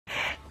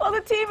Well,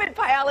 the team at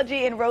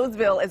Pieology in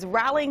Roseville is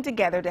rallying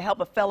together to help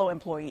a fellow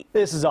employee.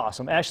 This is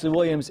awesome. Ashley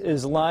Williams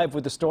is live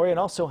with the story and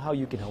also how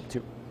you can help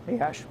too. Hey,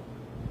 Ash.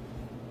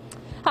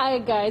 Hi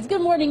guys,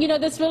 good morning. You know,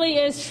 this really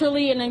is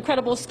truly an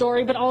incredible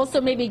story, but also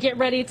maybe get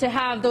ready to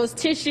have those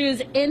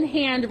tissues in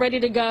hand ready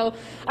to go.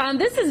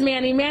 This is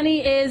Manny.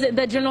 Manny is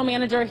the general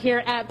manager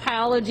here at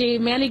Pieology.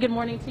 Manny, good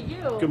morning to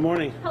you. Good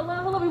morning.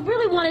 Hello. We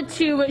really wanted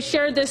to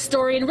share this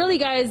story, and really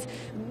guys,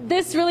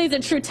 this really is a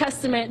true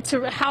testament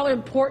to how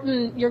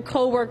important your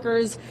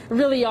coworkers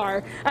really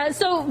are.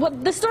 So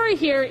what the story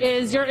here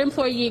is, your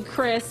employee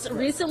Chris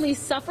recently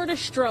suffered a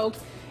stroke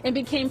and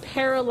became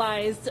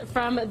paralyzed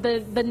from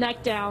the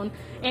neck down,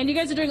 and you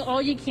guys are doing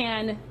all you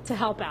can to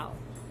help out.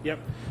 Yep.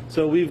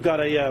 So we've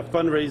got a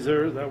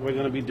fundraiser that we're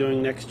going to be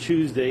doing next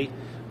Tuesday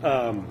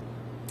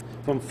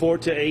from 4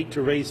 to 8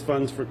 to raise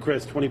funds for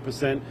Chris.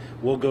 20%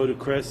 will go to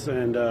Chris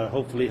and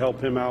hopefully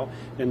help him out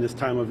in this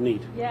time of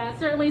need. Yeah,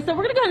 certainly. So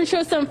we're going to go ahead and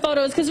show some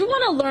photos because we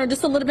want to learn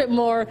just a little bit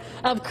more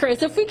of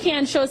Chris. If we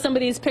can show some of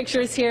these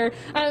pictures here.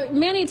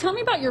 Manny, tell me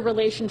about your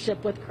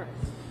relationship with Chris.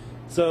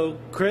 So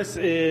Chris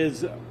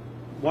is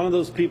one of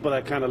those people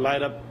that kind of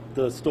light up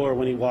the store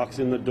when he walks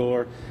in the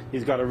door.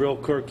 He's got a real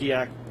quirky,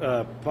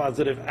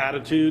 positive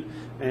attitude,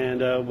 and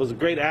was a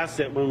great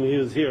asset when he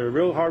was here. A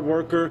real hard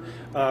worker,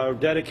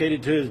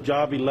 dedicated to his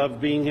job. He loved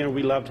being here.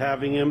 We loved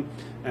having him,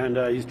 and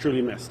he's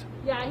truly missed.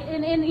 Yeah,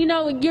 and you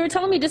know, you were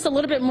telling me just a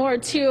little bit more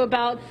too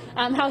about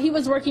how he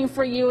was working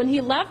for you, and he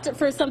left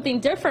for something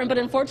different, but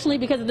unfortunately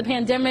because of the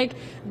pandemic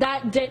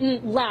that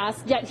didn't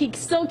last, yet he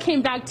still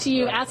came back to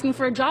you asking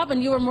for a job,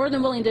 and you were more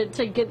than willing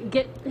to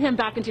get him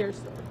back into your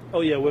store. Oh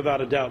yeah,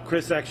 without a doubt.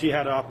 Chris actually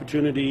had an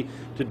opportunity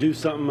to do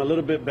something a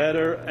little bit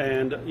better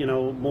and, you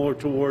know, more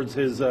towards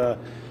his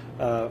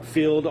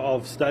field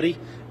of study,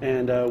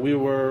 and we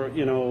were,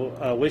 you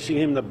know, wishing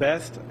him the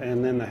best,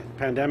 and then the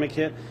pandemic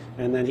hit,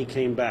 and then he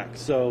came back.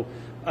 So,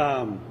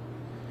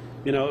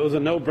 you know, it was a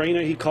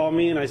no-brainer. He called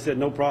me, and I said,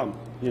 no problem.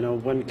 You know,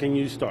 when can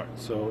you start?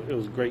 So it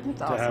was great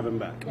to have him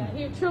back. Yeah,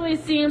 he truly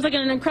seems like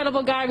an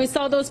incredible guy. We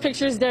saw those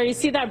pictures there. You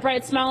see that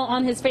bright smile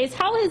on his face.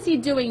 How is he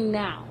doing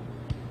now?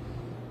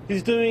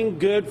 He's doing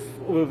good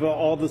with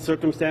all the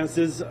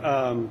circumstances,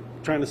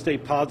 trying to stay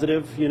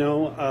positive, you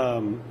know.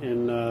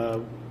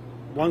 In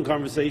one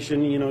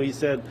conversation, you know, he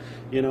said,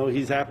 you know,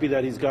 he's happy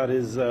that he's got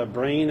his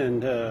brain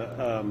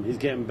and he's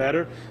getting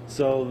better.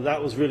 So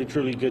that was really,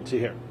 truly good to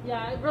hear.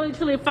 Yeah, really,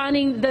 truly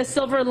finding the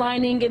silver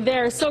lining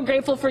there. So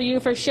grateful for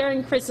you for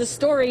sharing Chris's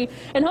story.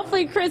 And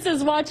hopefully Chris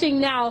is watching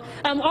now.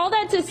 All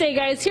that to say,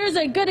 guys, here's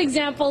a good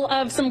example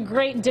of some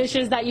great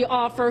dishes that you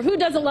offer. Who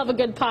doesn't love a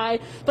good pie?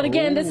 But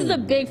again, this is a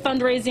big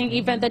fundraising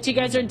event that you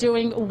guys are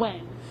doing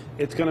when?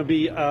 It's going to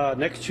be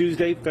next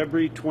Tuesday,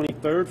 February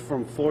 23rd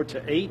from 4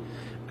 to 8.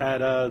 At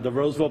the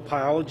Roseville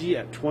Pieology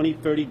at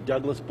 2030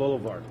 Douglas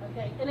Boulevard.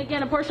 Okay, and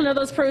again, a portion of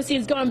those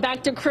proceeds going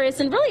back to Chris,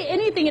 and really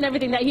anything and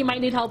everything that he might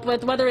need help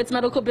with, whether it's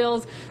medical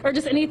bills or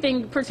just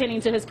anything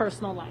pertaining to his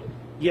personal life.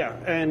 Yeah,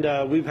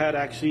 and we've had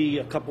actually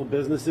a couple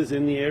businesses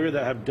in the area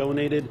that have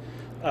donated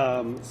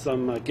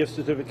some gift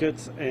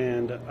certificates,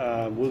 and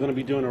we're going to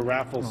be doing a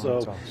raffle. So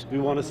awesome. We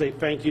want to say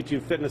thank you to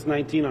Fitness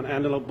 19 on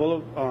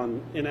Antelope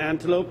in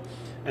Antelope,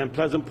 and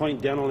Pleasant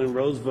Point Dental in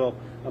Roseville,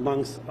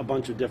 amongst a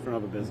bunch of different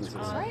other businesses.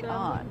 Right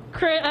on.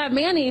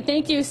 Manny,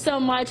 thank you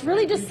so much.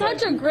 Really just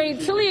such a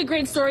great, truly a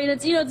great story. And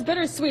it's, you know, it's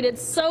bittersweet.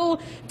 It's so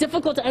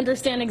difficult to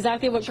understand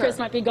exactly what Chris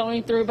might be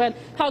going through, but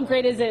how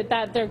great is it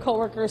that their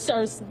coworkers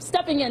are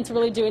stepping in to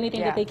really do anything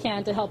that they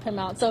can to help him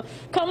out. So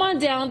come on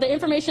down. The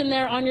information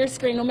there on your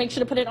screen. We'll make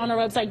sure to put it on our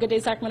website,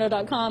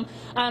 gooddaysacramento.com.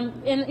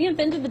 And at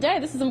the end of the day,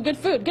 this is some good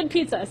food, good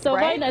pizza. So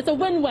it's a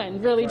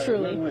win-win, really,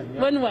 truly.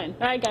 Win-win.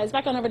 All right, guys,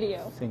 back on over to you.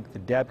 I think the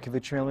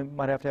Dabkovich family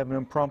might have to have an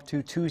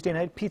impromptu Tuesday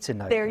night pizza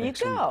night. There you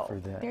go. For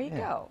that. There you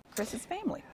go. Chris's family.